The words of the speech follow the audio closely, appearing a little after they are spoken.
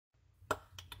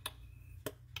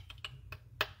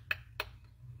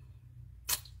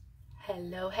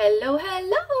Hello, hello,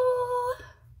 hello.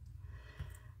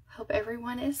 Hope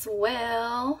everyone is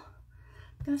well.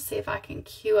 I'm going to see if I can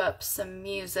cue up some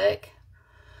music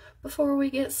before we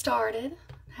get started.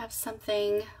 Have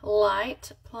something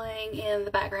light playing in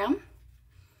the background.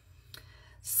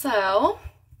 So,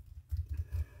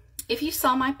 if you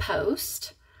saw my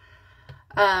post,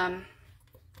 I've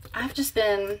just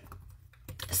been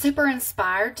super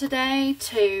inspired today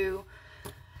to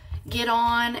get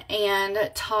on and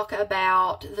talk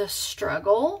about the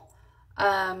struggle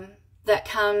that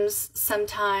comes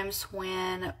sometimes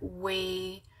when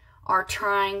we are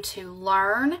trying to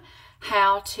learn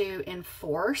how to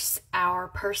enforce our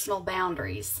personal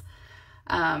boundaries.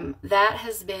 That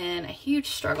has been a huge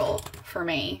struggle for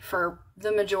me for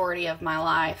the majority of my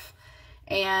life,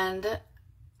 and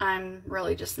I'm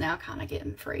really just now kind of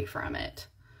getting free from it.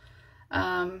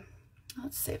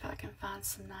 Let's see if I can find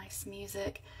some nice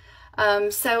music.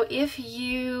 So if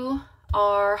you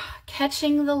are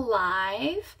catching the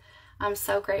live, I'm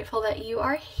so grateful that you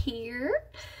are here.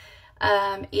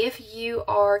 If you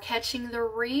are catching the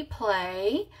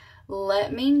replay,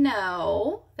 let me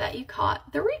know that you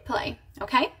caught the replay,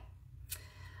 okay?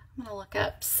 I'm gonna look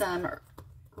up some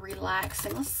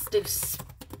relaxing, let's do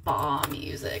spa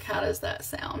music. How does that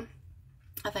sound?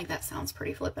 I think that sounds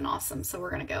pretty flippin' awesome, so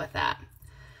we're gonna go with that.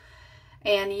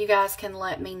 And you guys can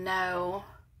let me know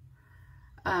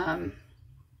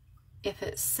if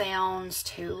it sounds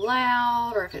too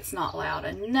loud or if it's not loud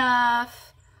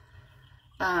enough.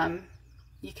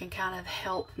 You can kind of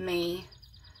help me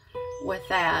with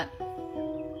that.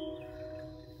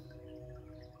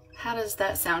 How does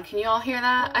that sound? Can you all hear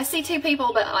that? I see two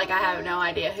people, but like I have no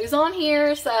idea who's on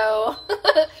here, so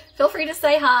feel free to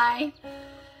say hi.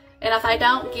 And if I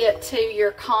don't get to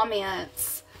your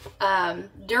comments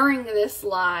during this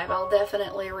live, I'll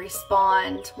definitely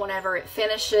respond whenever it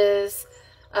finishes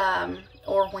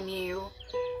or when you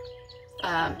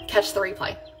catch the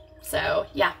replay. So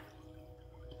yeah.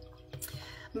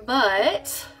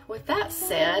 But with that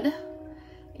said,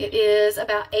 it is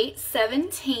about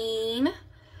 8:17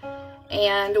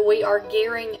 and we are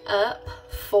gearing up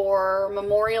for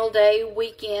Memorial Day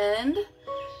weekend.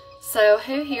 So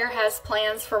who here has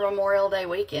plans for Memorial Day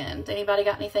weekend? Anybody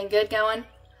got anything good going?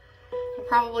 I'm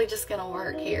probably just gonna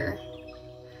work here.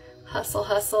 Hustle,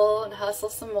 hustle, and hustle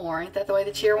some more. Ain't that the way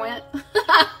the cheer went?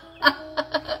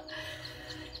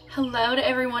 Hello to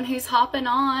everyone who's hopping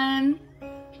on.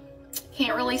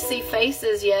 Can't really see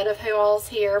faces yet of who all's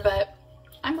here, but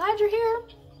I'm glad you're here.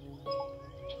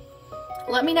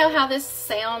 Let me know how this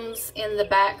sounds in the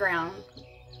background.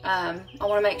 I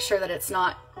want to make sure that it's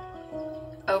not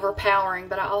overpowering,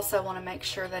 but I also want to make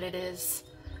sure that it is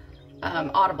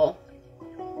audible.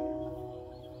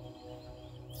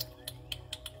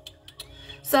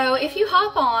 So if you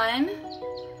hop on,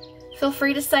 feel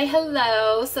free to say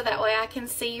hello so that way I can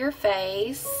see your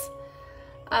face.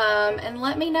 And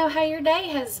let me know how your day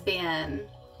has been.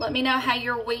 Let me know how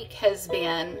your week has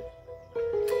been.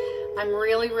 I'm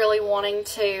really wanting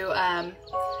to,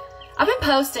 I've been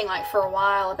posting like for a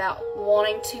while about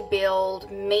wanting to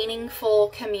build meaningful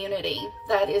community.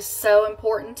 That is so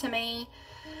important to me.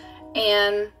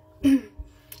 And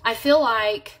I feel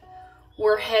like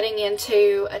we're heading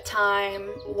into a time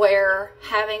where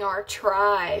having our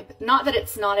tribe, not that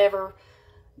it's not ever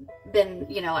been,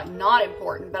 you know, like not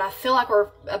important, but I feel like we're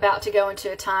about to go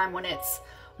into a time when it's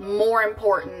more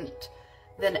important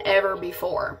than ever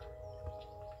before.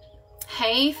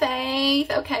 Hey,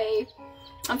 Faith. Okay.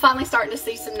 I'm finally starting to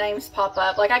see some names pop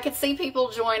up. Like I could see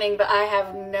people joining, but I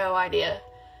have no idea.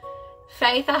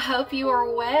 Faith, I hope you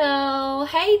are well.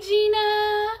 Hey,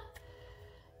 Gina.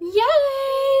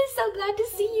 Yay! So glad to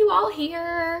see you all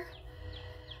here.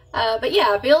 But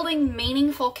yeah, building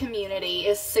meaningful community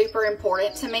is super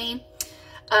important to me.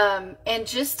 And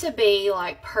just to be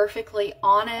like perfectly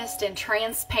honest and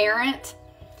transparent,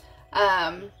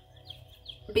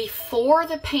 before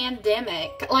the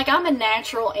pandemic, like I'm a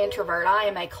natural introvert. I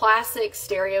am a classic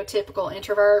stereotypical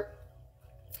introvert.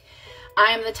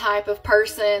 I am the type of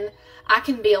person, I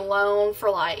can be alone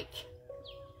for like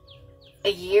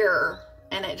a year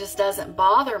and it just doesn't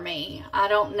bother me. I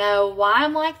don't know why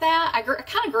I'm like that. I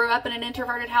kind of grew up in an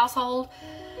introverted household.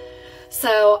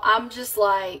 So I'm just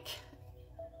like,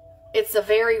 it's a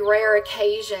very rare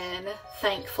occasion,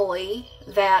 thankfully,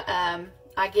 that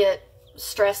I get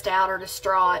stressed out or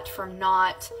distraught from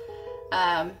not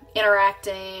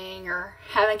interacting or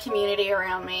having community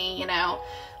around me, you know.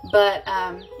 But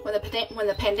when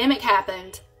the pandemic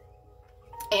happened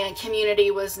and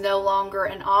community was no longer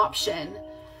an option,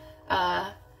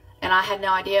 and I had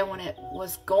no idea when it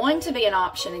was going to be an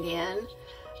option again,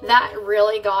 that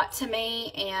really got to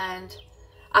me, and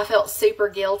I felt super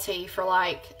guilty for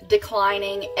like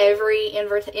declining every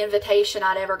invitation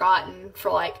I'd ever gotten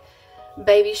for like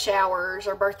baby showers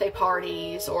or birthday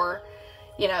parties or,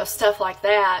 you know, stuff like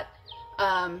that.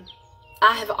 I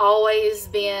have always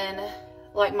been,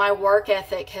 like, my work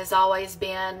ethic has always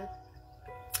been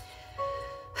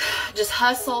just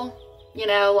hustle, you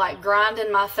know, like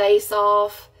grinding my face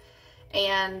off.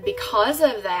 And because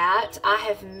of that, I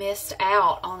have missed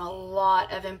out on a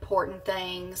lot of important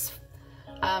things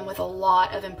with a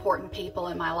lot of important people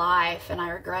in my life, and I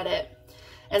regret it.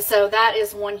 And so that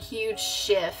is one huge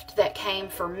shift that came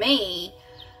for me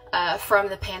from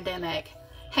the pandemic.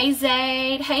 Hey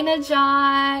Zaid, hey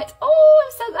Najat. Oh,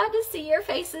 I'm so glad to see your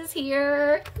faces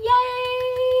here.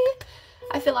 Yay!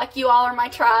 I feel like you all are my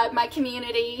tribe, my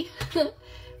community.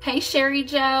 Hey Sherry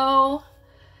Joe.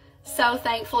 So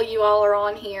thankful you all are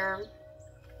on here.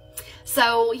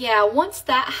 So yeah, once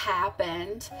that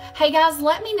happened, hey guys,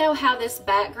 let me know how this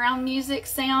background music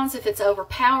sounds, if it's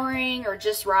overpowering or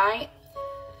just right.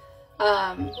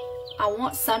 I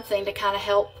want something to kind of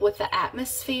help with the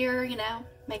atmosphere, you know,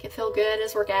 make it feel good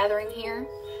as we're gathering here.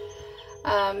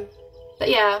 But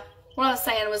yeah, what I was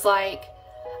saying was, like,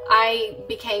 I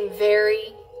became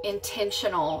very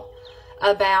intentional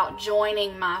about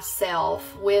joining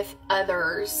myself with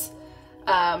others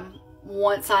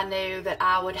once I knew that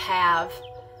I would have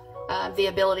the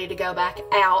ability to go back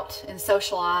out and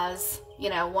socialize, you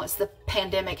know, once the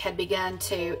pandemic had begun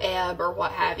to ebb or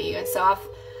what have you. And so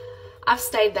I've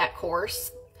stayed that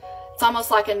course. It's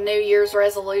almost like a New Year's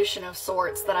resolution of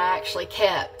sorts that I actually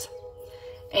kept.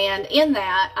 And in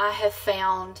that, I have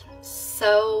found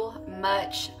so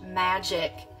much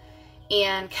magic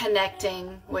in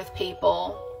connecting with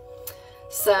people.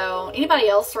 So, anybody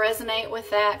else resonate with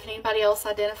that? Can anybody else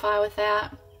identify with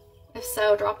that? If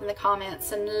so, drop in the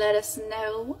comments and let us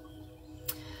know.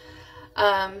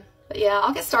 But yeah,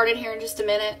 I'll get started here in just a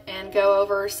minute and go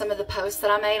over some of the posts that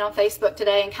I made on Facebook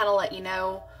today and kind of let you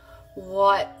know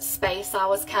what space I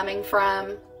was coming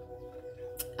from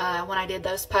when I did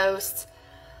those posts.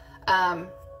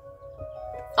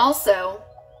 Also,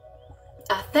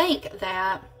 I think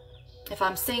that, if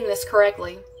I'm seeing this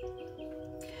correctly,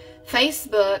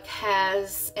 Facebook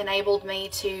has enabled me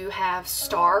to have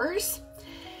stars,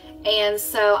 and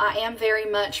so I am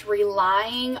very much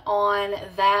relying on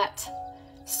that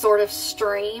sort of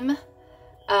stream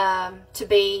to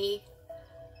be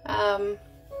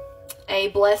a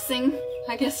blessing,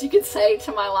 I guess you could say,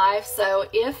 to my life. So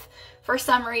if for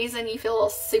some reason you feel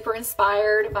super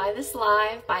inspired by this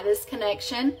live, by this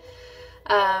connection,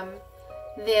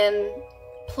 then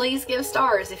please give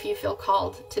stars if you feel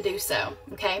called to do so,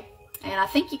 okay? And I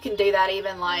think you can do that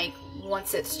even like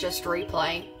once it's just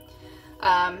replay.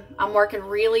 I'm working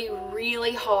really,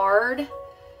 really hard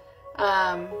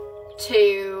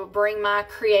to bring my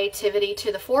creativity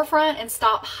to the forefront and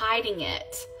stop hiding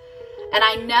it. And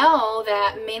I know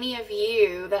that many of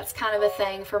you, that's kind of a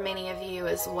thing for many of you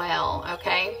as well,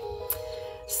 okay?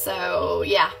 So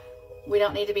yeah, we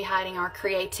don't need to be hiding our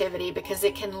creativity because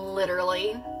it can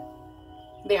literally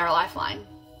be our lifeline.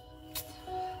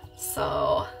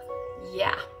 So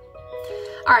yeah.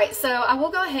 All right, so I will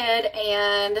go ahead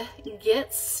and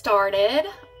get started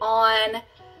on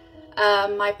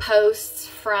my posts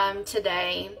from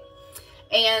today.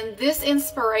 And this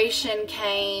inspiration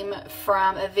came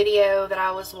from a video that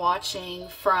I was watching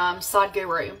from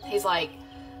Sadhguru. He's like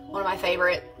one of my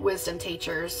favorite wisdom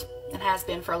teachers and has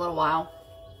been for a little while.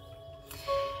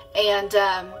 And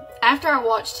after I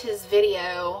watched his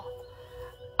video,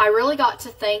 I really got to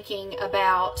thinking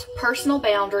about personal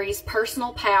boundaries,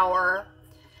 personal power,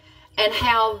 and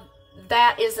how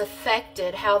that is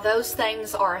affected, how those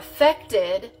things are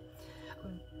affected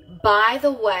by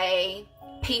the way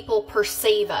people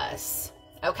perceive us,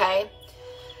 okay?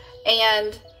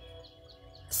 And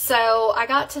so I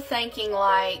got to thinking,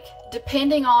 like,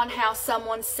 depending on how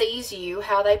someone sees you,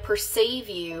 how they perceive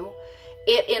you,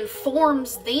 it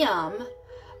informs them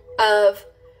of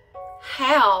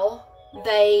how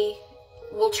they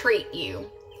will treat you,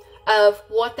 of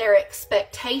what their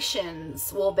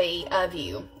expectations will be of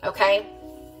you, okay?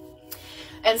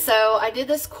 And so I did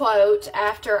this quote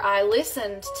after I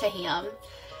listened to him,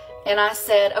 and I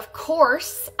said, of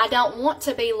course, I don't want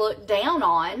to be looked down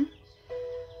on,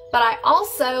 but I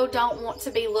also don't want to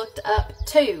be looked up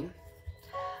to.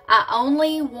 I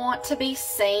only want to be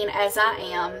seen as I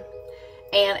am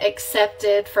and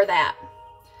accepted for that.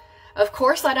 Of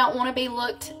course, I don't want to be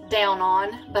looked down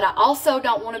on, but I also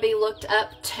don't want to be looked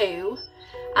up to.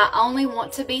 I only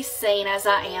want to be seen as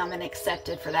I am and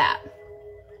accepted for that.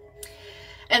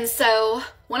 And so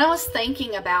when I was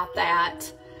thinking about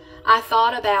that, I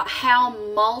thought about how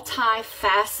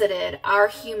multifaceted our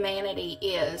humanity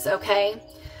is, okay?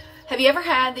 Have you ever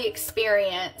had the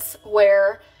experience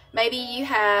where maybe you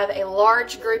have a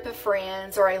large group of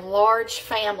friends or a large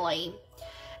family,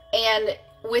 and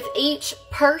with each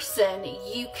person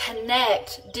you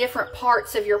connect different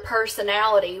parts of your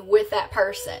personality with that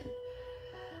person?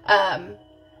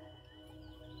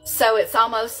 So it's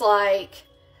almost like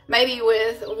maybe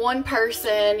with one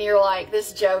person you're like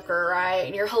this joker, right?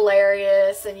 And you're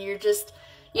hilarious and you're just,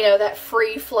 you know, that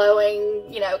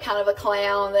free-flowing, you know, kind of a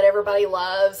clown that everybody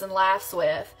loves and laughs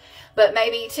with. But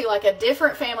maybe to like a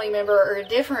different family member or a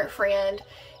different friend,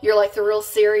 you're like the real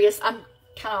serious. I'm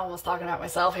kind of almost talking about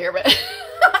myself here, but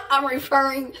I'm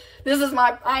referring,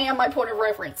 I am my point of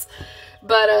reference.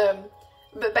 But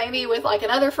maybe with like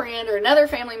another friend or another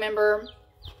family member,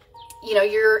 you know,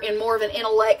 you're in more of an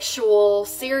intellectual,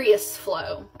 serious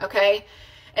flow, okay?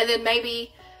 And then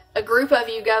maybe a group of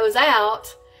you goes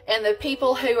out, and the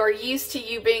people who are used to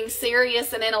you being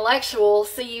serious and intellectual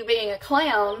see you being a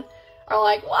clown, are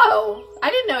like, whoa,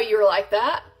 I didn't know you were like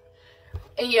that.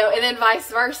 And, you know, and then vice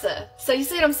versa. So you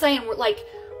see what I'm saying?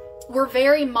 We're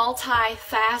very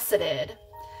multifaceted.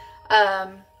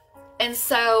 And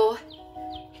so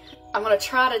I'm going to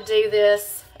try to do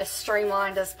this as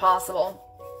streamlined as possible.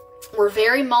 We're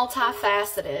very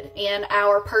multifaceted in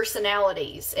our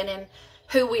personalities and in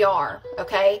who we are,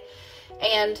 okay?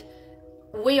 And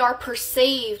we are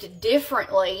perceived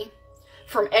differently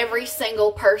from every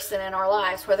single person in our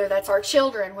lives, whether that's our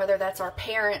children, whether that's our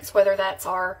parents, whether that's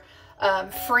our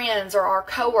friends or our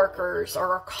coworkers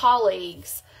or our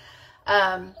colleagues.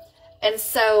 And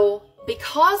so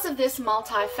because of this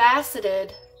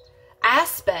multifaceted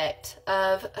aspect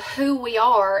of who we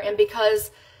are, and because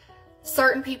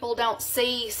certain people don't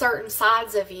see certain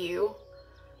sides of you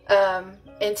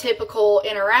in typical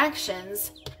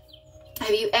interactions, have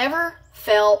you ever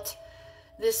felt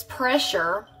this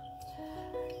pressure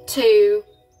to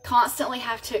constantly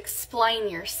have to explain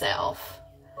yourself?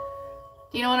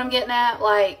 You know what I'm getting at?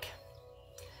 Like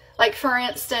for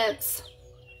instance,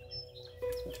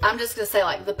 I'm just going to say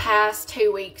like the past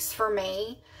 2 weeks for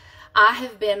me, I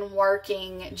have been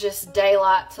working just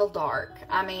daylight till dark.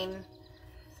 I mean,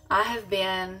 I have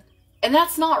been, and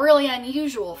that's not really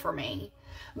unusual for me,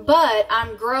 but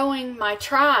I'm growing my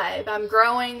tribe. I'm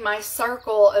growing my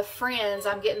circle of friends.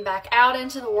 I'm getting back out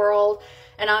into the world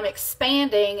and I'm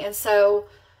expanding. And so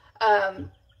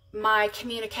my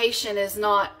communication is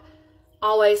not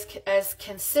always as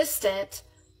consistent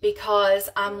because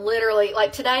I'm literally,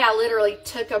 like today I literally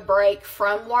took a break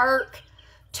from work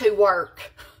to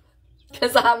work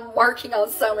because I'm working on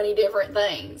so many different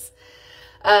things.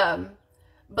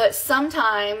 But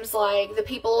sometimes, like, the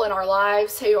people in our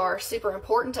lives who are super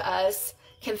important to us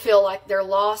can feel like they're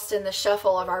lost in the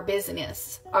shuffle of our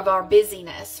busyness,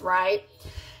 right?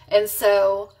 And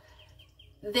so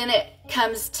then it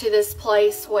comes to this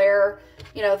place where,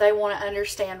 you know, they want to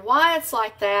understand why it's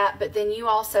like that, but then you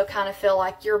also kind of feel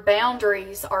like your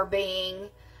boundaries are being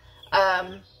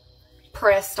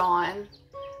pressed on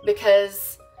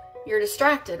because you're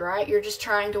distracted, right? You're just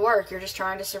trying to work. You're just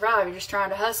trying to survive. You're just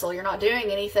trying to hustle. You're not doing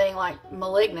anything like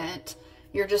malignant.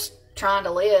 You're just trying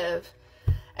to live.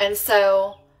 And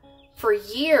so for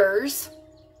years,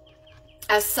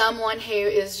 as someone who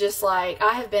is just like,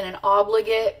 I have been an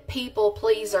obligate people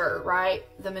pleaser, right?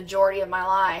 The majority of my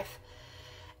life.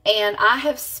 And I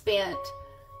have spent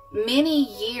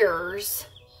many years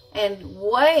and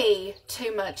way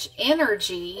too much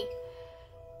energy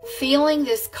feeling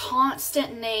this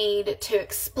constant need to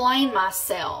explain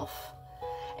myself.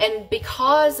 And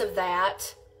because of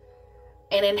that,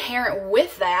 and inherent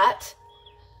with that,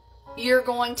 you're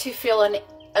going to feel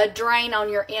a drain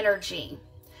on your energy.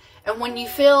 And when you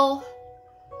feel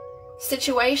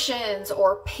situations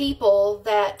or people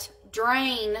that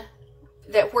drain,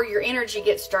 that where your energy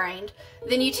gets drained,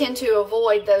 then you tend to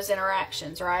avoid those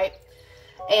interactions, right?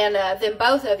 And then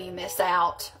both of you miss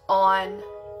out on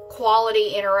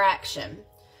quality interaction.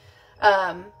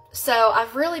 So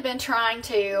I've really been trying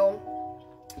to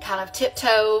kind of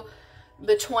tiptoe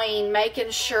between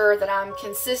making sure that I'm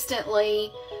consistently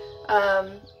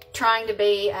trying to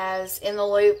be as in the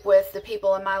loop with the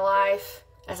people in my life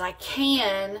as I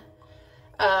can,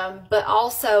 but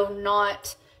also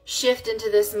not shift into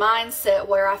this mindset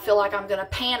where I feel like I'm going to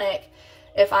panic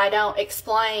if I don't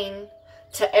explain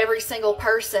to every single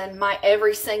person my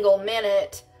every single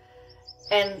minute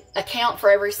and account for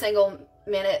every single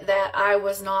minute that I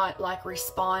was not like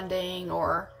responding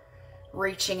or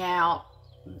reaching out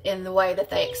in the way that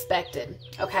they expected.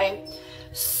 Okay,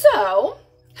 so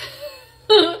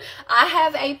I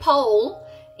have a poll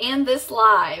in this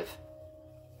live.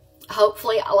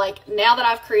 hopefully, like now that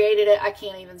I've created it, I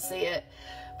can't even see it.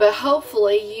 But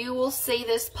hopefully you will see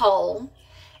this poll.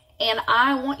 And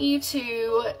I want you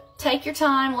to take your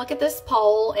time, look at this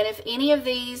poll. And if any of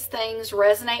these things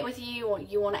resonate with you,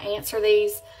 you want to answer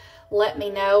these, let me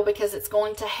know, because it's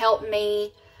going to help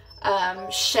me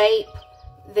shape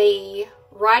the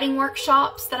writing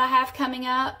workshops that I have coming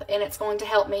up, and it's going to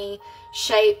help me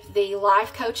shape the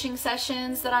life coaching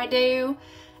sessions that I do.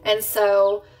 And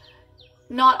so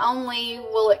not only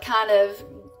will it kind of,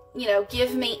 you know,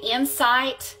 give me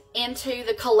insight into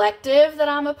the collective that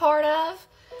I'm a part of,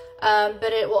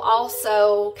 but it will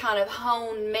also kind of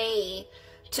hone me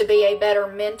to be a better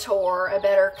mentor, a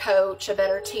better coach, a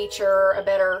better teacher, a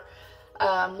better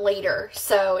leader.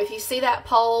 So if you see that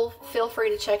poll, feel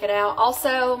free to check it out.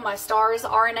 Also, my stars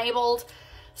are enabled.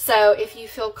 So if you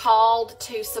feel called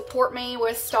to support me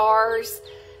with stars,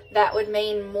 that would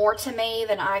mean more to me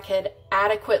than I could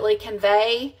adequately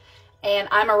convey. And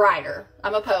I'm a writer.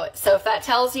 I'm a poet. So if that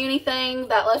tells you anything,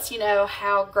 that lets you know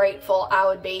how grateful I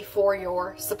would be for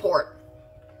your support.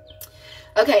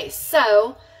 Okay,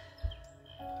 so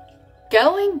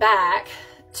going back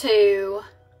to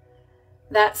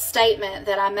that statement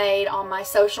that I made on my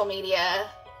social media,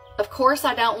 of course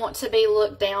I don't want to be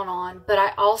looked down on, but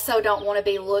I also don't want to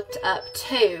be looked up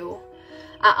to.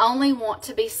 I only want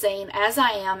to be seen as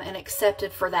I am and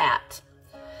accepted for that.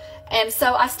 And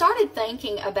so I started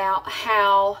thinking about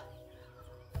how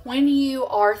when you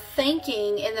are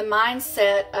thinking in the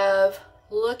mindset of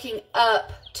looking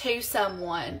up to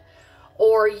someone,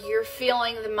 or you're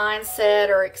feeling the mindset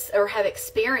or have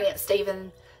experienced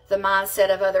even the mindset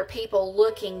of other people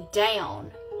looking down,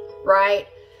 right?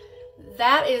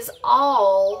 That is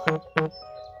all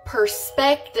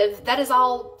perspective. That is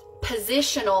all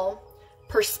positional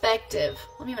perspective.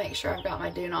 Let me make sure I've got my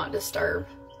do not disturb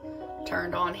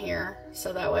turned on here,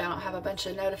 so that way I don't have a bunch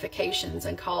of notifications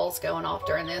and calls going off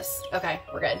during this. Okay,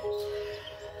 we're good.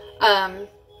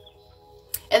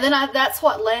 And then that's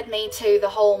what led me to the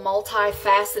whole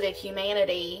multifaceted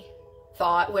humanity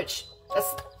thought, which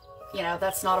that's, you know,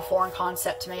 that's not a foreign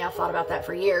concept to me. I've thought about that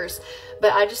for years.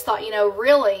 But I just thought, you know,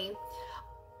 really,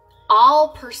 all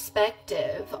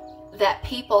perspective that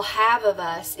people have of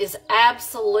us is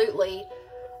absolutely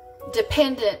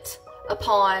dependent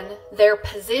upon their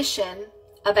position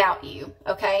about you,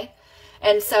 okay?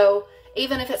 And so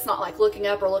even if it's not like looking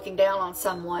up or looking down on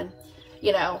someone,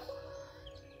 you know,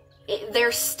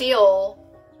 there's still,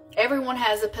 everyone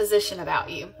has a position about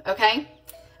you, okay?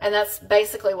 And that's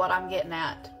basically what I'm getting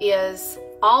at, is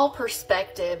all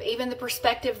perspective, even the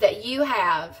perspective that you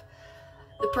have,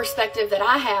 the perspective that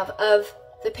I have of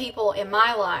the people in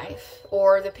my life,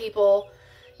 or the people,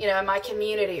 you know, in my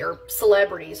community, or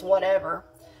celebrities, whatever.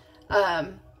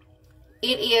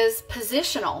 It is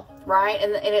positional, right?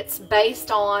 And it's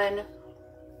based on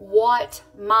what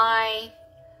my,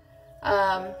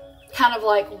 kind of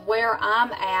like where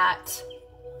I'm at,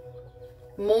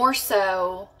 more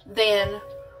so than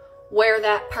where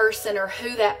that person or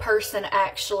who that person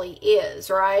actually is,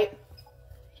 right?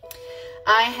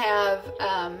 I have,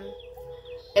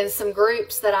 in some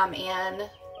groups that I'm in,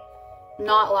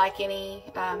 not like any,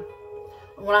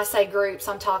 when I say groups,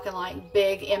 I'm talking like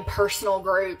big impersonal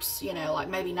groups, you know, like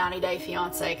maybe 90 Day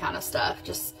Fiance kind of stuff,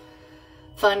 just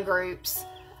fun groups.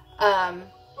 I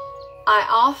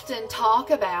often talk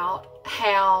about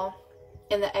how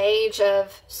in the age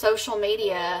of social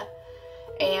media,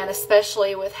 and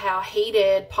especially with how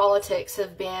heated politics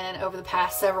have been over the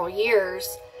past several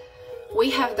years,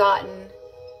 we have gotten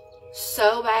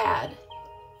so bad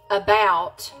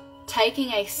about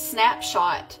taking a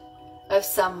snapshot of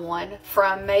someone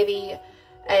from maybe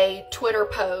a Twitter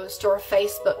post or a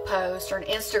Facebook post or an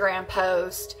Instagram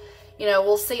post. You know,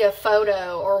 we'll see a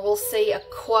photo, or we'll see a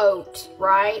quote,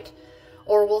 right?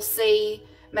 Or we'll see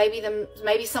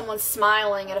maybe someone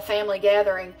smiling at a family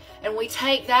gathering, and we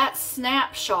take that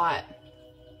snapshot,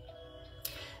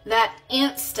 that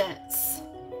instance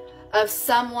of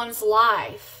someone's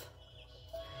life,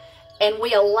 and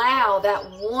we allow that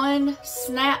one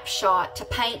snapshot to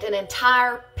paint an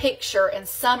entire picture and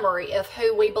summary of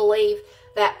who we believe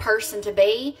that person to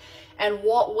be and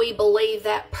what we believe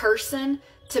that person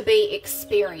to be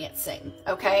experiencing,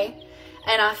 okay?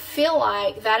 And I feel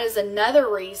like that is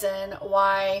another reason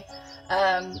why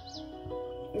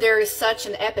there is such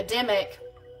an epidemic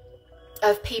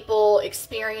of people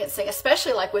experiencing,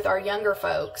 especially like with our younger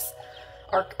folks,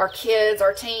 our kids,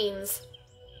 our teens,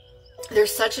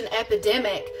 there's such an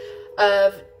epidemic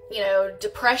of, you know,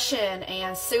 depression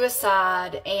and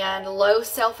suicide and low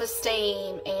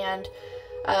self-esteem, and,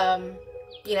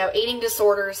 you know, eating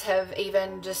disorders have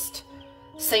even just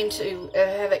seem to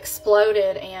have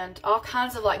exploded, and all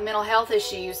kinds of like mental health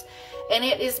issues. And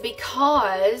it is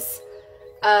because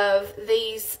of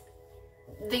these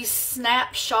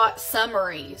snapshot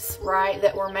summaries, right,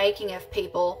 that we're making of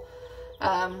people.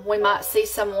 We might see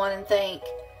someone and think,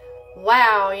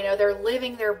 wow, you know, they're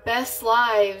living their best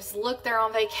lives. Look, they're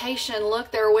on vacation.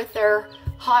 Look, they're with their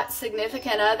hot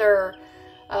significant other.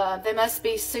 They must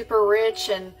be super rich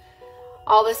and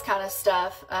all this kind of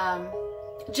stuff.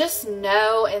 Just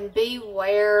know and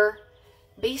beware,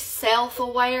 be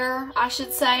self-aware, I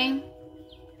should say,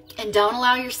 and don't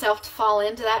allow yourself to fall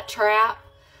into that trap.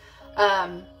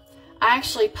 I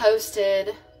actually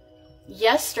posted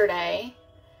yesterday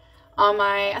on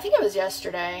my, I think it was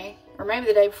yesterday, or maybe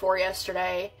the day before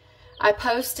yesterday, I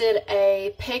posted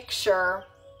a picture.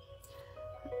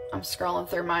 I'm scrolling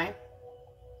through my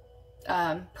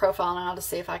profile now to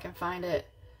see if I can find it.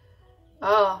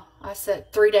 Oh, I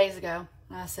said 3 days ago.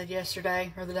 I said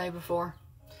yesterday or the day before.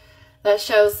 That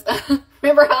shows,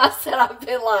 remember how I said I've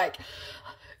been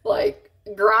like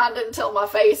grinding until my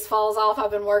face falls off.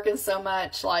 I've been working so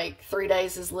much, like 3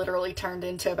 days has literally turned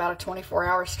into about a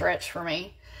 24-hour stretch for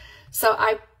me. So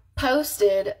I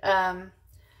posted a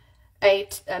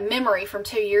memory from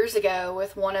 2 years ago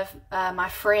with one of my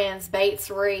friends, Bates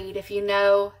Reed. If you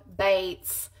know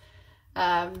Bates,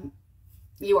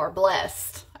 you are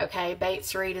blessed. Okay,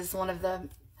 Bates Reed is one of the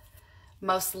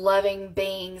most loving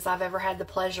beings I've ever had the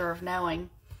pleasure of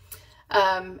knowing.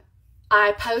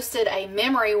 I posted a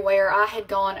memory where I had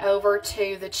gone over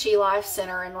to the Chi Life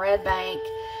Center in Red Bank,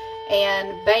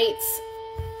 and Bates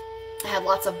had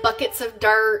lots of buckets of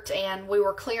dirt, and we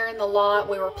were clearing the lot.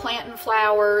 We were planting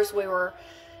flowers. We were,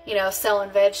 you know,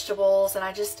 selling vegetables, and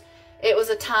it was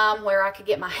a time where I could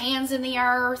get my hands in the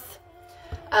earth.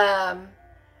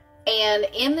 And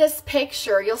in this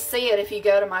picture, you'll see it if you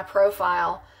go to my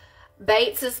profile,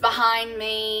 Bates is behind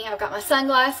me. I've got my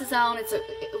sunglasses on.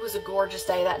 It was a gorgeous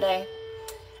day that day.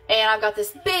 And I've got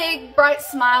this big, bright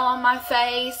smile on my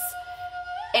face.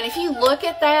 And if you look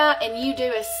at that and you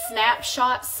do a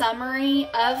snapshot summary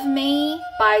of me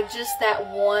by just that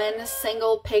one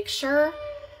single picture,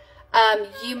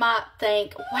 you might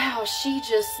think, wow, she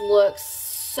just looks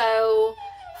so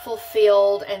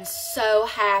fulfilled and so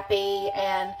happy.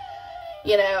 And,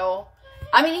 you know,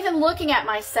 I mean, even looking at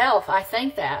myself, I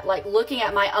think that, like looking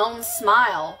at my own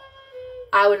smile,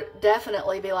 I would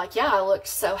definitely be like, yeah, I looked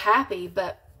so happy.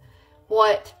 But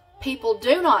what people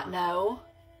do not know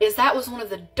is that was one of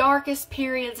the darkest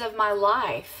periods of my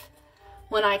life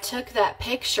when I took that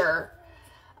picture.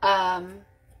 I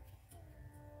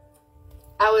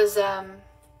was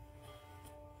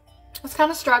kind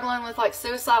of struggling with like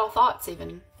suicidal thoughts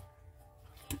even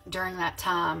during that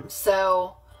time.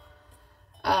 So,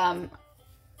 and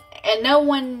no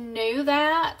one knew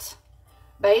that.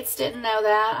 Bates didn't know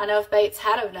that. I know if Bates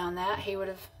had have known that, he would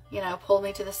have, you know, pulled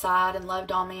me to the side and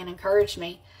loved on me and encouraged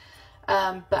me.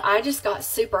 But I just got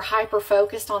super hyper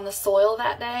focused on the soil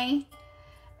that day.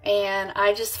 And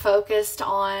I just focused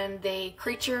on the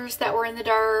creatures that were in the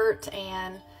dirt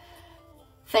and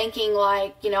thinking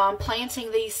like, you know, I'm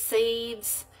planting these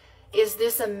seeds. Is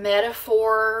this a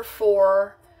metaphor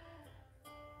for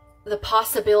the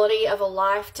possibility of a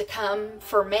life to come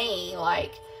for me?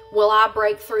 Like, will I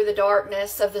break through the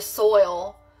darkness of the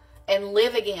soil and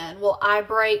live again? Will I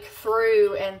break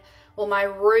through, and will my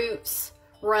roots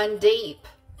run deep?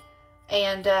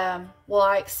 And will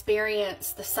I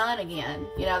experience the sun again?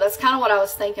 You know, that's kind of what I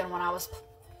was thinking when I was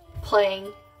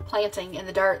planting in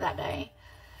the dirt that day.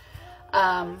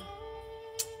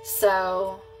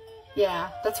 So,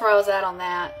 yeah, that's where I was at on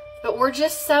that. But we're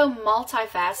just so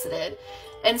multifaceted.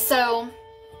 And so,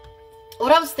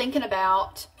 what I was thinking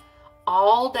about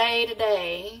all day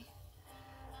today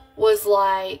was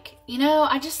like, you know,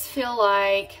 I just feel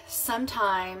like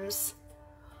sometimes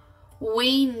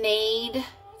we need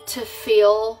to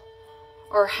feel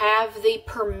or have the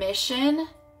permission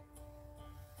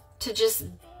to just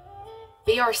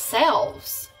be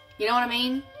ourselves. You know what I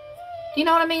mean? Do you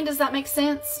know what I mean? Does that make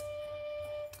sense?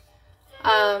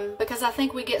 Because I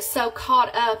think we get so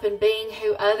caught up in being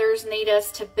who others need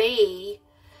us to be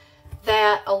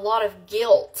that a lot of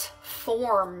guilt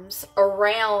forms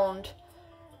around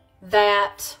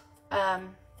that that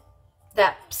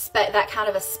kind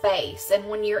of a space. And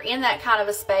when you're in that kind of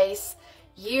a space,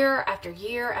 year after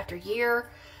year after year,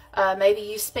 maybe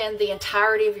you spend the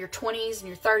entirety of your 20s and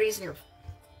your 30s and your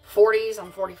 40s,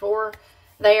 I'm 44,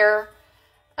 there,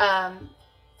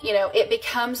 you know, it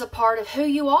becomes a part of who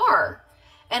you are.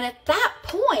 And at that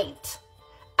point,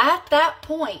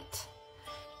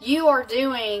 you are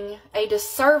doing a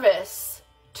disservice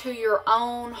to your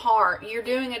own heart. You're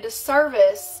doing a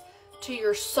disservice to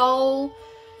your soul,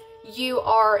 you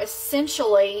are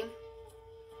essentially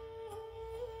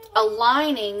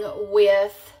aligning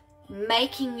with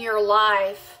making your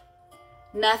life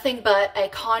nothing but a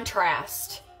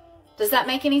contrast. Does that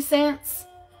make any sense?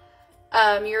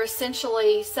 You're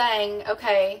essentially saying,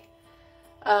 okay,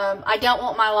 I don't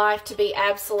want my life to be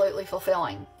absolutely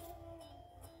fulfilling.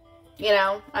 You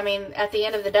know, I mean, at the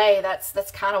end of the day,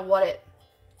 that's kind of what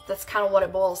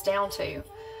it boils down to.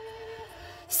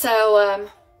 So,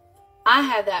 I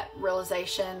had that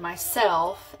realization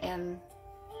myself, and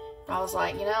I was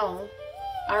like, you know,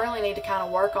 I really need to kind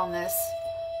of work on this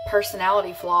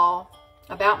personality flaw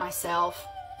about myself,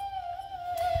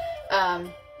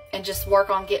 and just work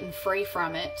on getting free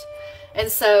from it. And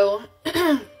so,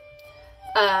 I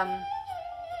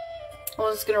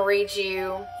was going to read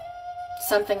you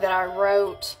something that I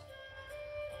wrote.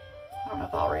 I don't know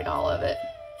if I'll read all of it.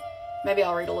 Maybe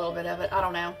I'll read a little bit of it. I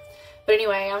don't know. But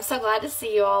anyway, I'm so glad to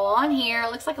see you all on here.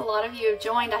 It looks like a lot of you have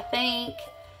joined, I think.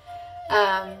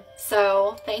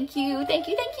 So thank you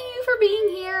for being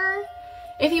here.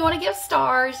 If you want to give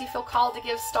stars, you feel called to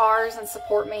give stars and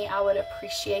support me, I would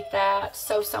appreciate that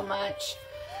so much.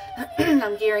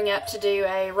 I'm gearing up to do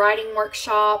a writing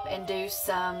workshop and do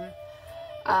some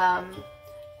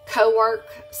co-work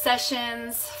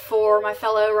sessions for my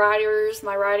fellow writers,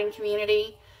 my writing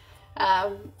community.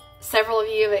 Several of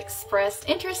you have expressed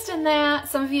interest in that.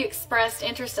 Some of you expressed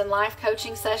interest in life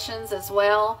coaching sessions as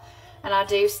well, and I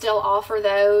do still offer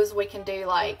those. We can do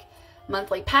like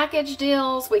monthly package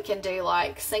deals. We can do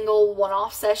like single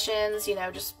one-off sessions, you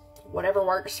know, just whatever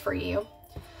works for you.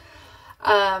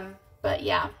 But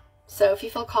yeah, so if you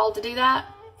feel called to do that,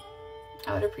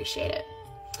 I would appreciate it.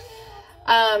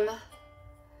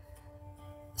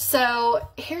 So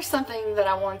here's something that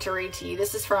I wanted to read to you.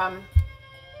 This is from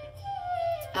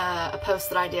a post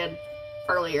that I did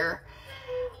earlier.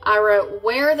 I wrote,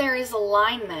 where there is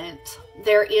alignment,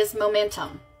 there is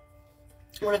momentum.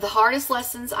 One of the hardest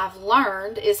lessons I've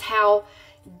learned is how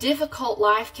difficult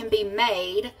life can be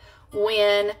made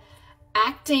when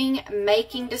acting,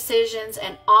 making decisions,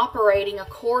 and operating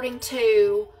according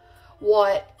to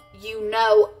what you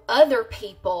know other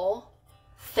people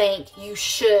think you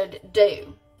should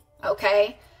do.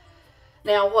 Okay?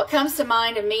 Now, what comes to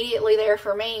mind immediately there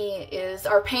for me is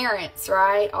our parents,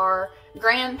 right? Our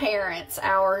grandparents,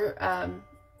 our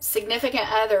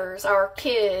significant others, our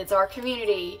kids, our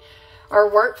community, our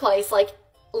workplace. Like,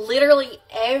 literally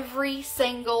every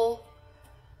single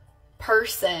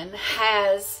person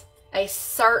has a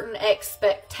certain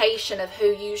expectation of who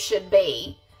you should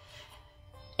be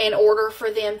in order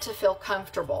for them to feel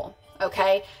comfortable,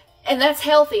 okay? And that's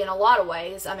healthy in a lot of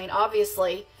ways. I mean,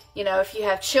 obviously, you know, if you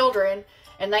have children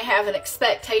and they have an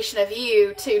expectation of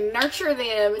you to nurture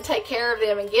them and take care of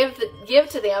them and give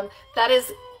to them, that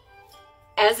is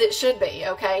as it should be,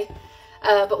 okay?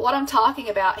 But what I'm talking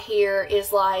about here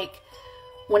is like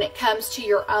when it comes to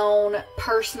your own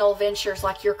personal ventures,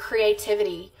 like your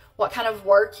creativity, what kind of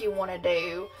work you want to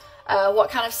do, what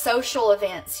kind of social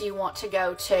events you want to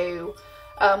go to,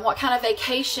 what kind of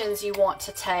vacations you want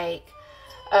to take,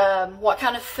 what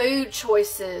kind of food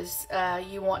choices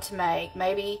you want to make.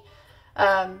 Maybe,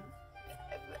 I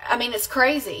mean, it's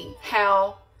crazy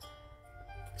how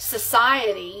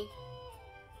society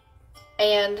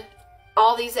and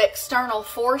all these external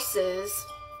forces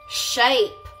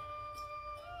shape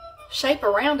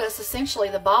around us essentially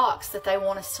the box that they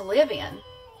want us to live in.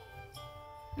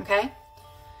 Okay?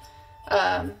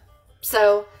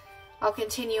 So I'll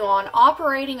continue on.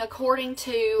 Operating according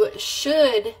to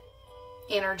should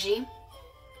energy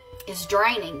is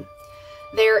draining.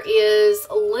 There is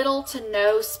little to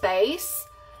no space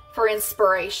for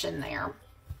inspiration there.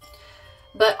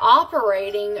 But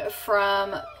operating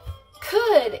from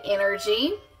could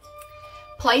energy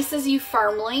places you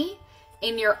firmly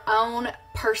in your own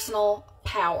personal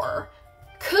power.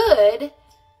 Could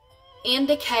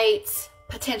indicates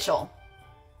potential.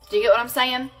 Do you get what I'm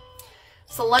saying?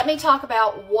 So let me talk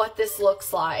about what this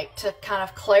looks like to kind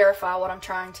of clarify what I'm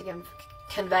trying to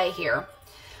convey here.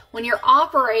 When you're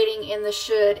operating in the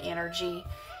should energy,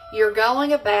 you're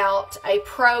going about a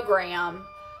program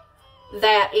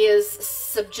that is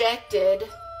subjected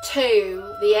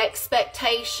to the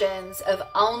expectations of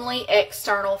only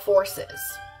external forces.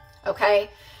 Okay?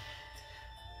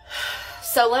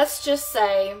 So let's just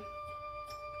say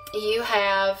you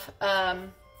have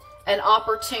an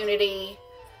opportunity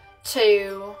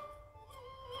to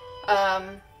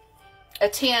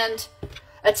attend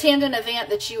an event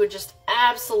that you would just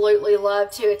absolutely love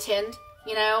to attend,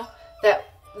 you know,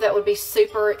 that would be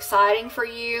super exciting for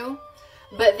you.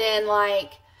 But then,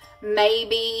 like,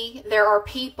 maybe there are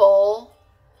people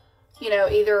know,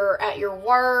 either at your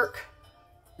work,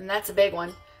 and that's a big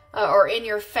one, or in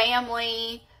your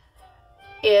family,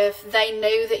 if they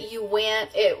knew that you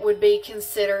went, it would be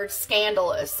considered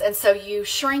scandalous. And so you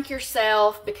shrink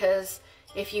yourself, because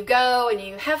if you go and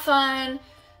you have fun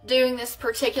doing this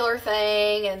particular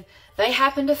thing and they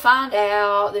happen to find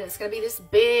out, then it's going to be this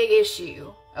big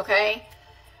issue, okay?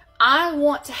 I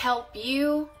want to help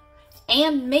you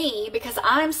and me, because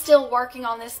I'm still working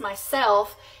on this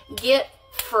myself, get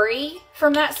free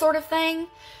from that sort of thing.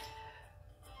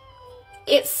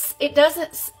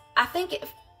 I think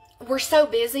we're so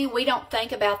busy, we don't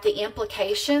think about the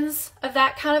implications of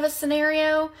that kind of a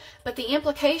scenario, but the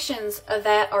implications of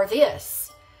that are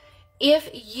this. If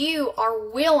you are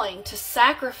willing to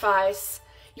sacrifice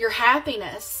your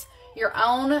happiness, your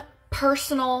own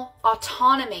personal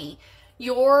autonomy,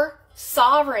 your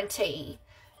sovereignty,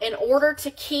 in order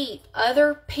to keep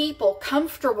other people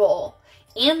comfortable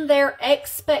in their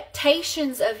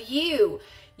expectations of you,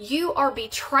 you are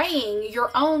betraying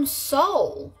your own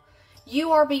soul.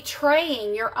 You are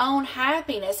betraying your own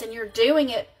happiness, and you're doing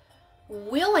it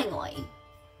willingly.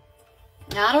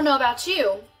 Now, I don't know about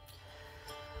you,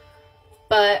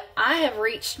 but I have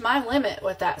reached my limit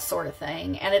with that sort of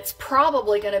thing, and it's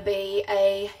probably going to be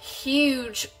a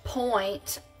huge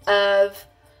point of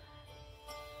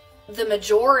the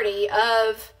majority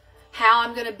of how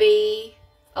I'm going to be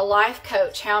a life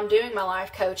coach, how I'm doing my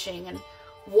life coaching, and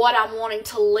what I'm wanting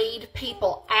to lead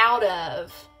people out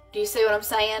of. Do you see what I'm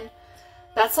saying?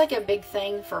 That's like a big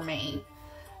thing for me.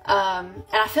 And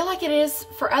I feel like it is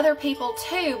for other people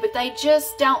too, but they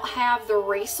just don't have the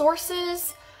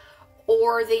resources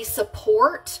or the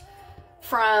support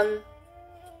from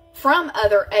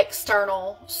other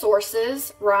external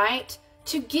sources, right?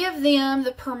 To give them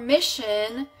the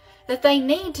permission that they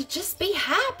need to just be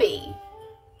happy.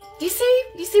 Do you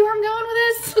see where I'm going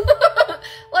with this?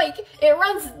 Like, it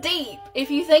runs deep if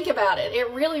you think about it. It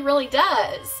really, really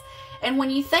does. And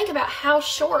when you think about how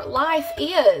short life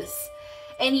is,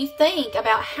 and you think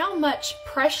about how much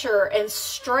pressure and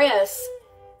stress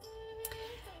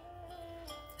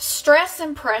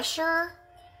and pressure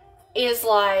is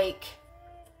like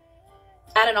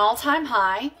at an all-time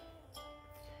high,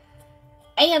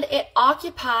 and it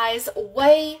occupies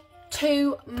way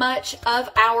too much of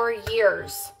our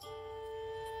years.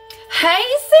 Hey,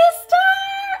 sister!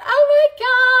 Oh my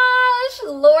gosh!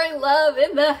 Lori Love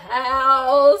in the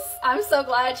house. I'm so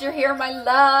glad you're here, my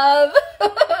love.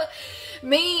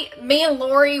 Me and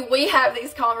Lori, we have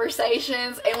these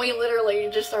conversations, and we literally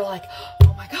just are like,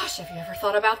 oh my gosh, have you ever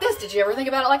thought about this? Did you ever think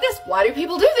about it like this? Why do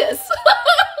people do this?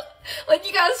 Like,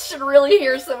 you guys should really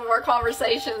hear some of our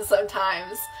conversations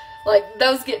sometimes. Like,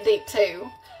 those get deep too.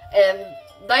 And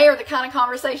they are the kind of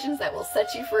conversations that will set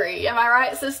you free. Am I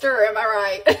right, sister? Or am I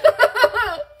right?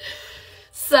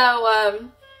 So,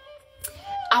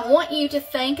 I want you to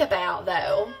think about,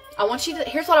 though.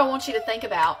 Here's what I want you to think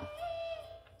about.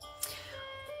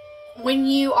 When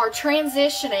you are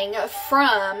transitioning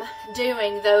from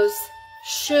doing those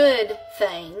should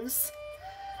things,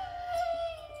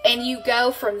 and you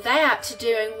go from that to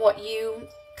doing what you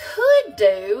could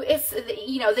do,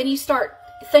 then you start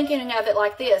thinking of it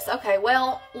like this. Okay,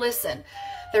 well, listen,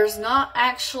 there's not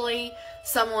actually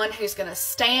someone who's going to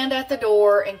stand at the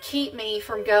door and keep me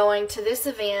from going to this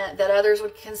event that others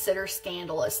would consider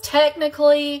scandalous.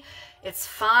 Technically, it's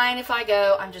fine if I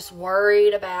go. I'm just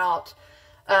worried about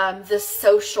the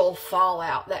social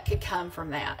fallout that could come from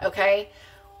that, okay?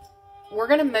 We're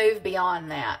going to move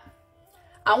beyond that.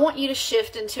 I want you to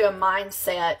shift into a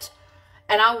mindset,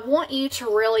 and I want you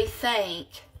to really think,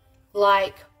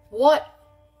 like, what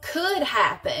could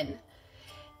happen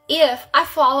if I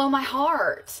follow my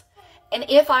heart? And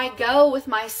if I go with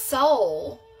my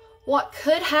soul, what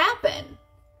could happen?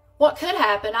 What could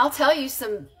happen? I'll tell you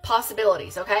some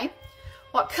possibilities, okay?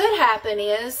 What could happen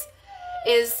is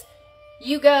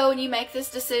you go and you make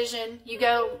this decision. You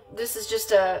go, this is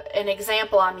just an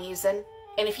example I'm using.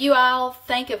 And if you all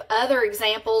think of other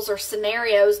examples or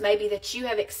scenarios maybe that you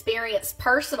have experienced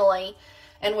personally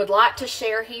and would like to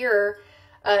share here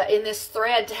in this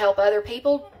thread to help other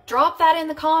people, drop that in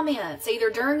the comments, either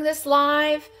during this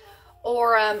live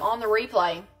or on the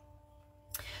replay.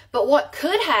 But what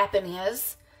could happen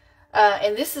is,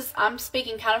 and I'm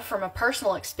speaking kind of from a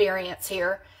personal experience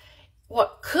here,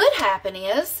 what could happen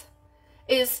is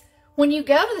when you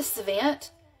go to this event,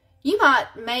 you might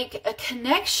make a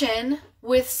connection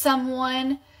with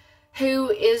someone who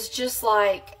is just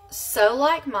like so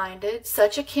like-minded,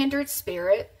 such a kindred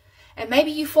spirit, and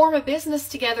maybe you form a business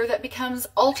together that becomes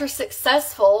ultra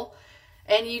successful,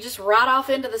 and you just ride off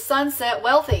into the sunset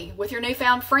wealthy with your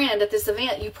newfound friend at this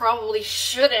event you probably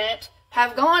shouldn't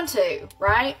have gone to,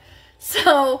 right?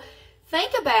 So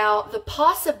think about the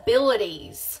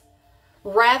possibilities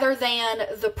rather than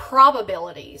the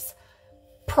probabilities.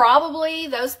 Probably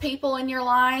those people in your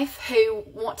life who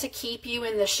want to keep you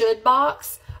in the should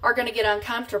box are going to get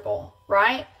uncomfortable,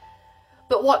 right?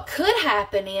 But what could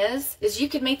happen is you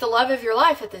could meet the love of your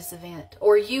life at this event,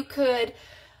 or you could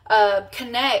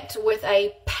connect with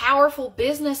a powerful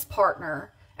business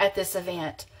partner at this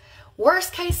event.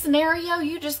 Worst case scenario,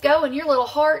 you just go and your little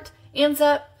heart ends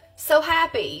up so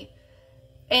happy.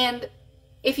 And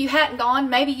if you hadn't gone,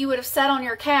 maybe you would have sat on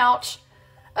your couch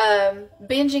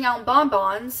binging on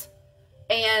bonbons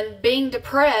and being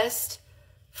depressed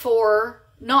for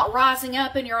not rising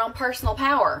up in your own personal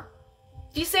power.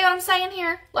 Do you see what I'm saying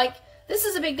here? Like, this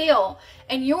is a big deal.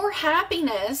 And your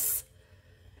happiness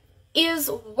is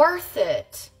worth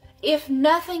it. If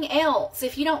nothing else,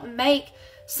 if you don't make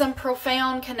some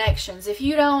profound connections, if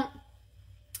you don't,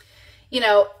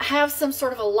 have some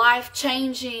sort of a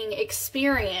life-changing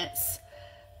experience,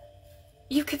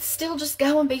 you could still just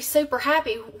go and be super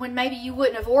happy when maybe you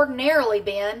wouldn't have ordinarily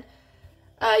been.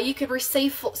 You could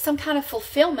receive some kind of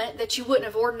fulfillment that you wouldn't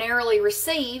have ordinarily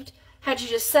received had you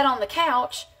just sat on the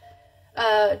couch,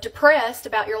 depressed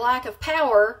about your lack of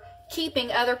power,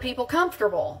 keeping other people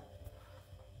comfortable.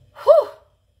 Whew!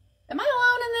 Am I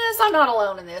alone in this? I'm not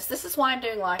alone in this. This is why I'm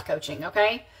doing life coaching,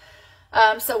 okay?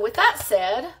 So with that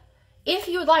said, if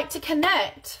you would like to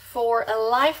connect for a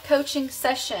life coaching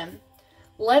session,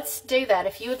 let's do that.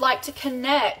 If you would like to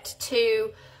connect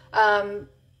to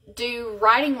do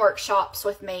writing workshops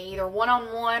with me, either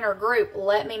one-on-one or group,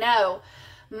 let me know.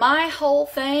 My whole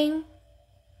thing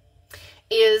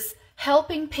is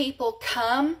helping people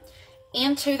come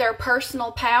into their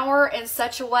personal power in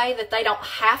such a way that they don't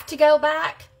have to go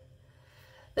back,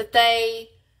 that they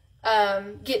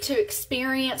get to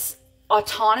experience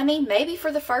autonomy, maybe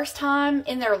for the first time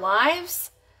in their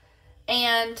lives,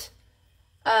 and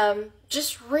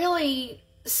just really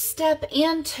step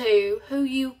into who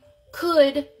you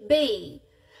could be,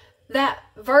 that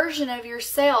version of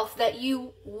yourself that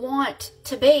you want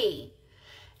to be.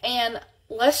 And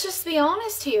let's just be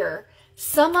honest here.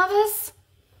 Some of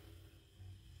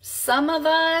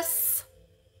us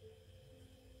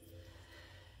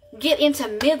get into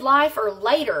midlife or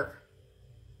later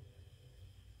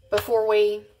before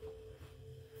we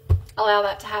allow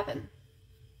that to happen,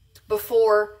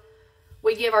 before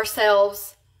we give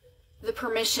ourselves the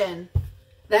permission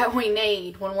that we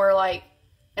need when we're like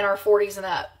in our 40s and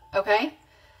up, okay?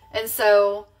 And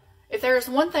so if there's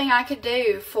one thing I could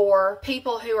do for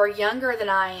people who are younger than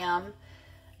I am,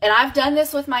 and I've done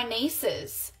this with my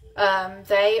nieces,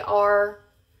 they are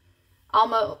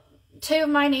almost, 2 of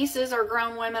my nieces are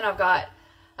grown women. I've got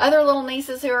other little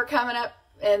nieces who are coming up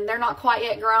and they're not quite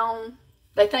yet grown.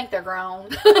 They think they're grown,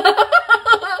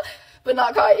 but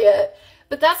not quite yet.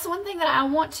 But that's one thing that I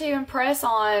want to impress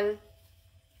on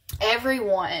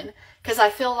everyone, because I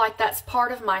feel like that's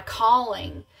part of my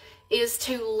calling, is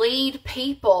to lead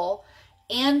people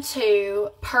into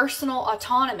personal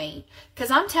autonomy. Because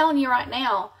I'm telling you right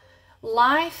now,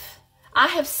 life, I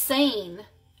have seen,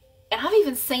 and I've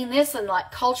even seen this in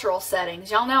like cultural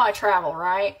settings. Y'all know I travel,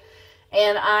 right?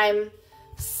 And I'm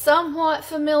somewhat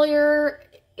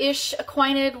familiar-ish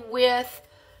acquainted with,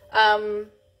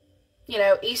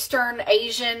 Eastern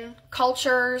Asian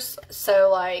cultures. So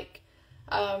like,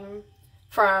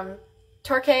 from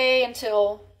Turkey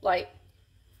until like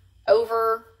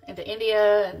over into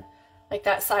India and like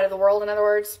that side of the world, in other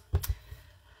words.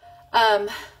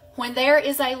 When there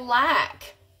is a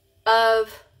lack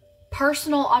of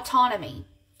personal autonomy,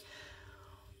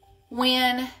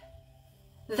 when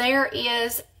there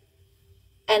is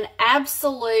an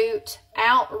absolute,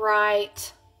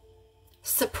 outright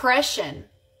suppression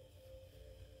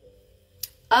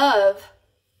of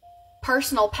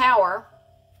personal power,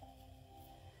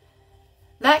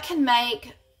 that can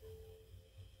make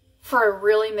for a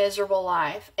really miserable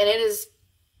life. And it is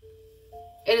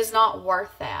not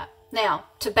worth that. Now,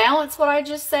 to balance what I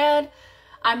just said,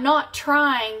 I'm not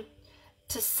trying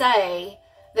to say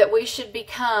that we should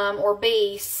become or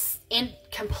be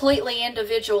completely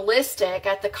individualistic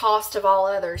at the cost of all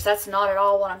others. That's not at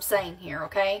all what I'm saying here,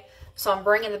 okay? So I'm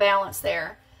bringing the balance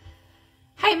there.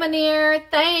 Hey, Manir,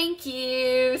 thank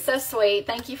you. So sweet.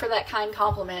 Thank you for that kind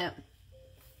compliment.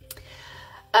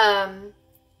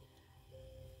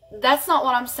 That's not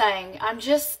what I'm saying.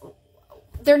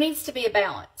 There needs to be a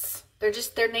balance. There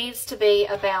needs to be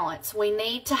a balance. We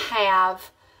need to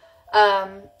have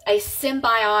a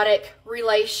symbiotic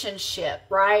relationship,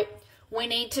 right? We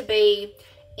need to be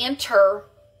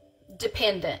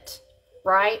interdependent,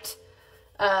 right?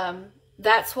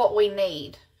 That's what we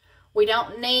need. We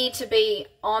don't need to be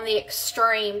on the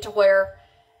extreme to where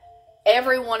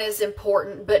everyone is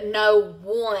important, but no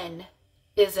one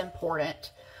is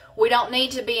important. We don't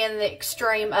need to be in the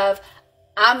extreme of,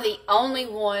 I'm the only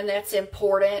one that's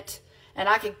important, and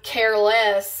I could care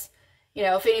less, you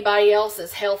know, if anybody else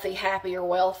is healthy, happy, or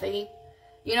wealthy.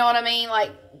 You know what I mean?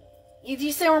 Like, do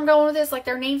you see where I'm going with this? Like,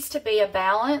 there needs to be a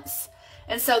balance.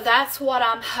 And so that's what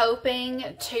I'm hoping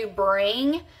to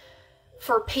bring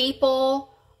for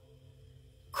people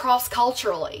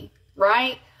cross-culturally,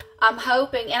 right? I'm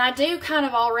hoping, and I do kind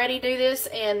of already do this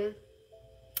in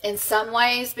some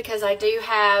ways, because I do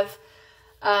have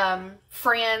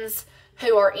friends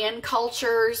who are in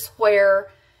cultures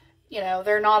where, you know,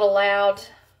 they're not allowed.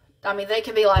 I mean, they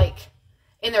can be like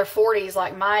in their 40s,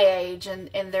 like my age, and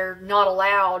they're not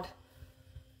allowed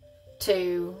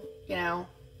to, you know,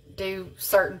 do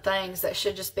certain things that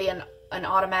should just be an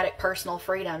automatic personal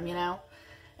freedom, you know.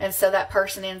 And so that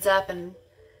person ends up in,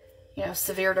 you know,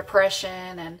 severe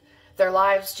depression, and their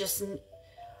lives just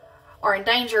are in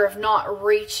danger of not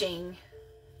reaching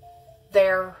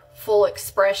their full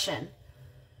expression.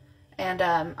 And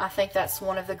I think that's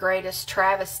one of the greatest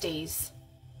travesties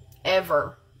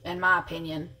ever, in my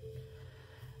opinion,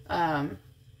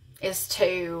 is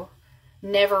to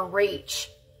never reach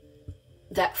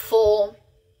that full,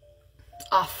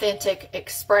 authentic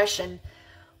expression,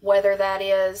 whether that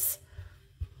is,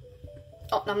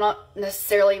 I'm not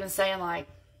necessarily even saying like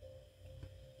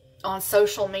on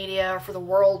social media or for the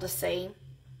world to see,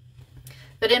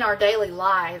 but in our daily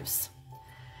lives,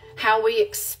 how we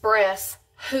express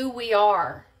who we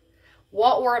are,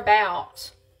 what we're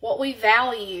about, what we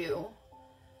value,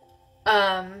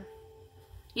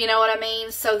 you know what I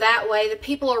mean? So that way the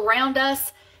people around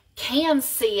us can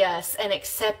see us and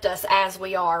accept us as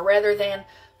we are, rather than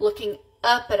looking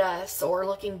up at us or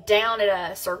looking down at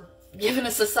us or giving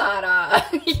us a side eye.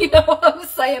 You know what I'm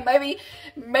saying?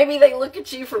 Maybe they look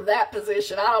at you from that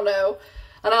position. I don't know.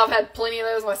 I know I've had plenty of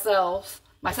those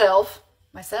myself.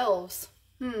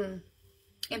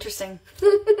 Interesting.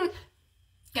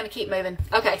 Gonna keep moving.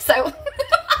 Okay, so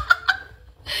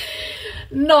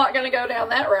not gonna go down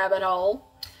that rabbit hole.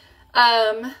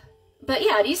 But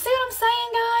yeah, do you see what I'm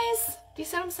saying, guys? Do you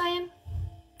see what I'm saying?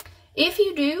 If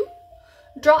you do,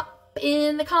 drop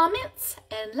in the comments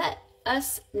and let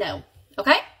us know.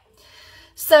 Okay?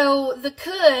 So the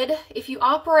could, if you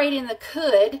operate in the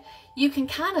could, you can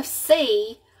kind of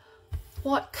see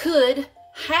what could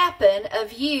happen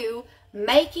of you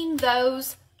making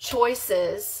those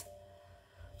choices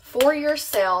for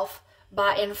yourself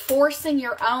by enforcing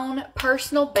your own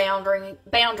personal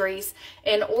boundaries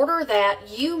in order that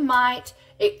you might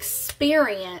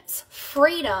experience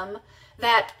freedom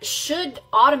that should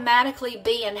automatically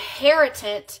be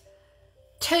inherent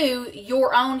to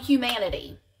your own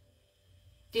humanity.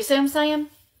 Do you see what I'm saying?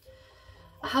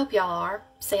 I hope y'all are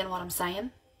seeing what I'm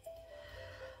saying.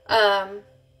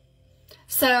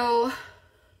 So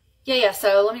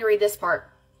let me read this part.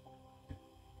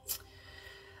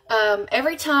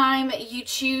 Every time you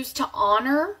choose to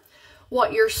honor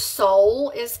what your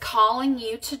soul is calling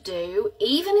you to do,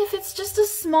 even if it's just a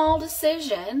small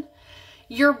decision,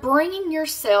 you're bringing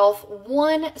yourself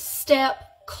one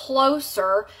step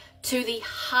closer to the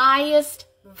highest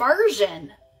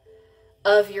version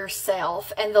of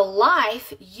yourself and the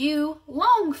life you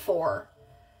long for.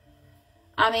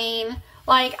 I mean,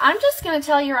 like, I'm just going to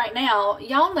tell you right now,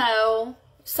 y'all know,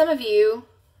 some of you,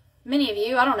 many of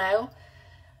you, I don't know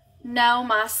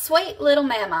my sweet little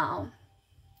mama,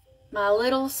 my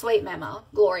little sweet mama,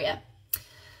 Gloria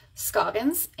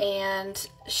Scoggins, and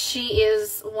she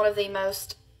is one of the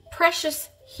most precious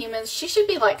humans. She should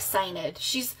be like sainted.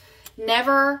 She's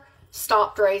never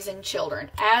stopped raising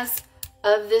children. As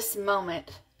of this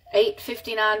moment,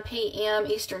 8:59 p.m.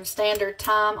 Eastern Standard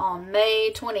Time on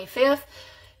May 25th,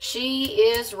 she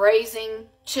is raising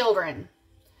children.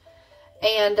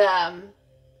 And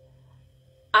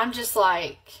I'm just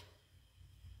like,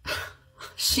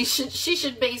 she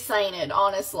should be sainted,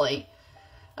 honestly.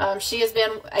 She has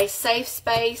been a safe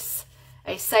space,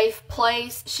 a safe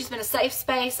place. She's been a safe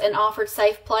space and offered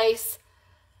safe place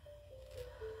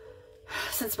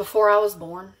since before I was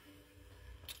born.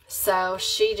 So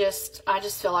I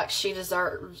just feel like she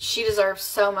deserves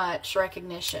so much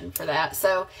recognition for that.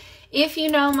 So if you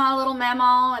know my little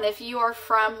mama, and if you are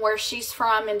from where she's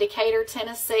from in Decatur,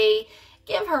 Tennessee,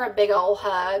 give her a big old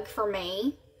hug for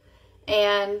me.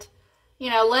 And, you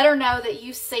know, let her know that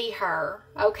you see her,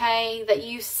 okay? That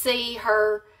you see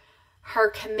her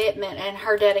commitment and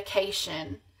her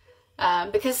dedication.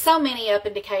 Because so many up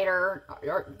in Decatur,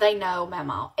 they know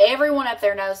Mama. Everyone up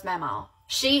there knows Mama.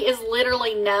 She is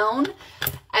literally known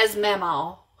as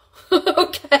Mama.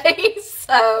 Okay,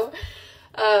 so,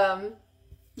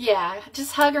 yeah,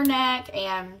 just hug her neck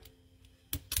and,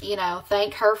 you know,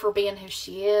 thank her for being who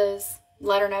she is.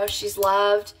 Let her know she's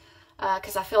loved,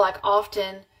 because I feel like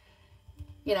often,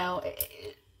 you know,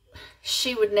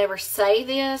 she would never say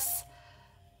this,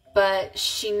 but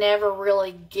she never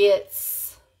really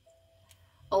gets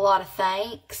a lot of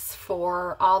thanks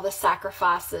for all the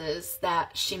sacrifices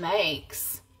that she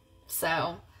makes.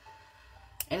 So,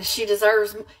 and she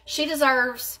deserves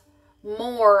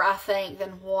more, I think,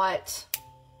 than what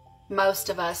most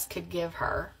of us could give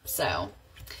her. So,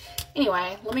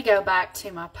 anyway, let me go back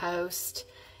to my post.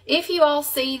 If you all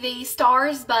see the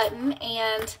stars button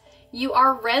and you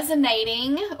are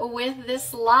resonating with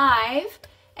this live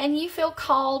and you feel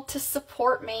called to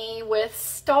support me with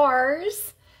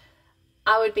stars,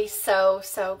 I would be so,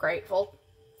 so grateful.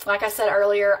 Like I said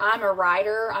earlier, I'm a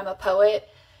writer, I'm a poet,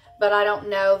 but I don't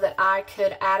know that I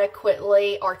could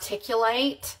adequately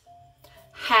articulate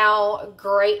how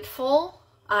grateful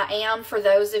I am for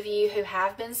those of you who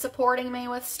have been supporting me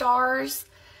with stars,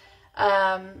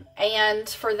 and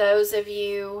for those of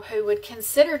you who would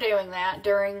consider doing that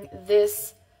during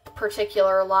this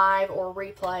particular live or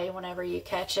replay whenever you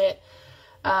catch it.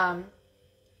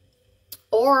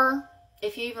 Or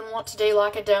if you even want to do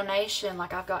like a donation,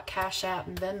 like I've got Cash App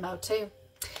and Venmo too.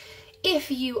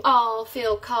 If you all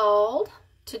feel called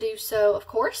to do so, of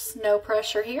course, no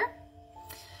pressure here.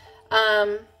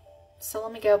 So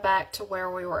let me go back to where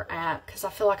we were at, because I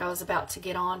feel like I was about to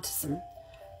get on to some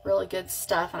really good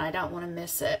stuff and I don't want to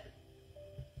miss it.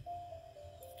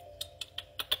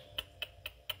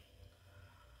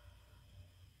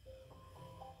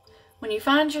 When you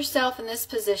find yourself in this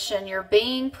position, you're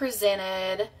being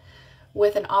presented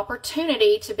with an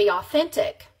opportunity to be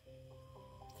authentic.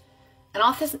 And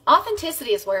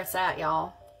authenticity is where it's at,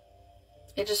 y'all.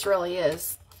 It just really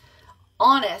is.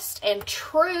 Honest and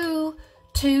true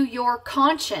to your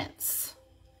conscience.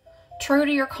 True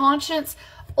to your conscience,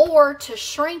 or to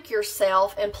shrink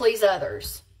yourself and please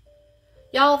others.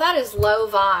 Y'all, that is low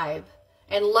vibe.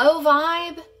 And low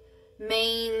vibe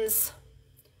means,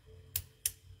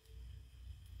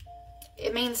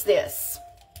 it means this.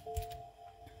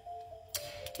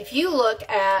 If you look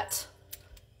at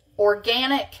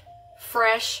organic,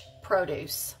 fresh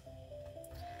produce,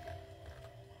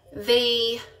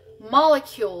 the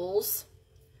molecules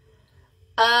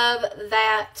of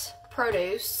that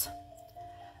produce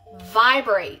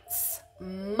vibrates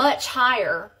much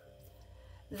higher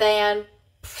than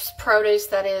produce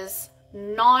that is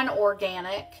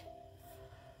non-organic.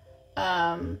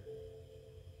 And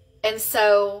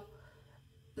so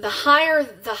and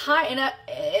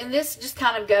this just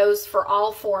kind of goes for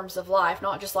all forms of life,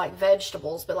 not just like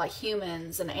vegetables, but like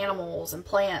humans and animals and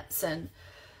plants and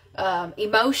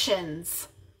emotions.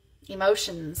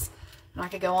 And I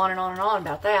could go on and on and on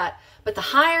about that. But the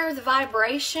higher the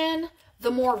vibration,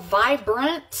 the more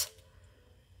vibrant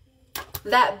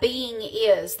that being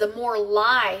is, the more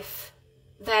life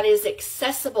that is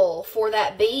accessible for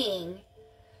that being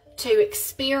to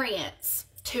experience,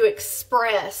 to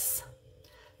express,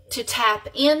 to tap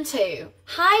into.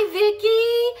 Hi,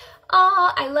 Vicky.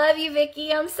 Oh, I love you,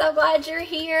 Vicky. I'm so glad you're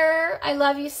here. I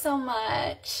love you so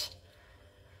much.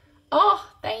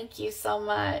 Oh, thank you so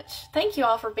much. Thank you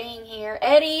all for being here.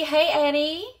 Eddie. Hey,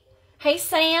 Eddie. Hey,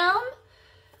 Sam.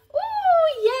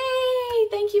 Ooh, yay.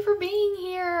 Thank you for being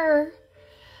here.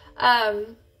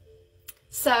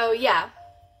 So, yeah.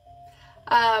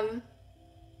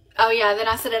 Oh, yeah. Then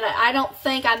I said, and I don't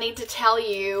think I need to tell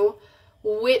you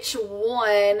which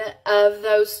one of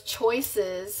those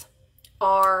choices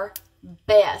are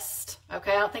best.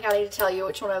 Okay? I don't think I need to tell you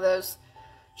which one of those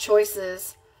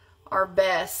choices are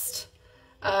best.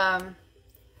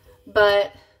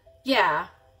 But yeah,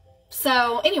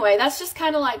 so anyway, that's just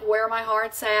kind of like where my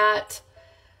heart's at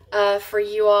for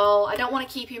you all. I don't want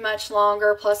to keep you much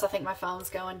longer, plus I think my phone's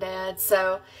going dead.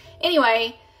 So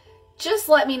anyway, just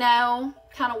let me know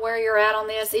kind of where you're at on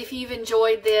this, if you've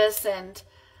enjoyed this, and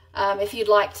if you'd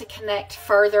like to connect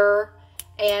further,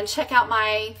 and check out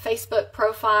my Facebook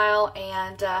profile,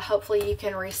 and hopefully you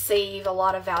can receive a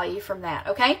lot of value from that.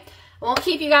 Okay? I won't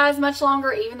keep you guys much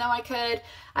longer, even though I could.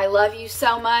 I love you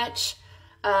so much.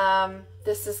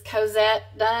 This is Cozett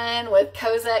done with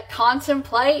Cozett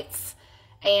Contemplates,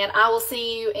 and I will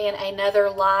see you in another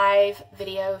live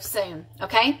video soon,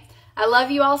 okay? I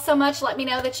love you all so much. Let me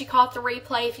know that you caught the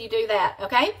replay if you do that,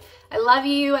 okay? I love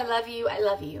you, I love you, I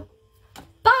love you.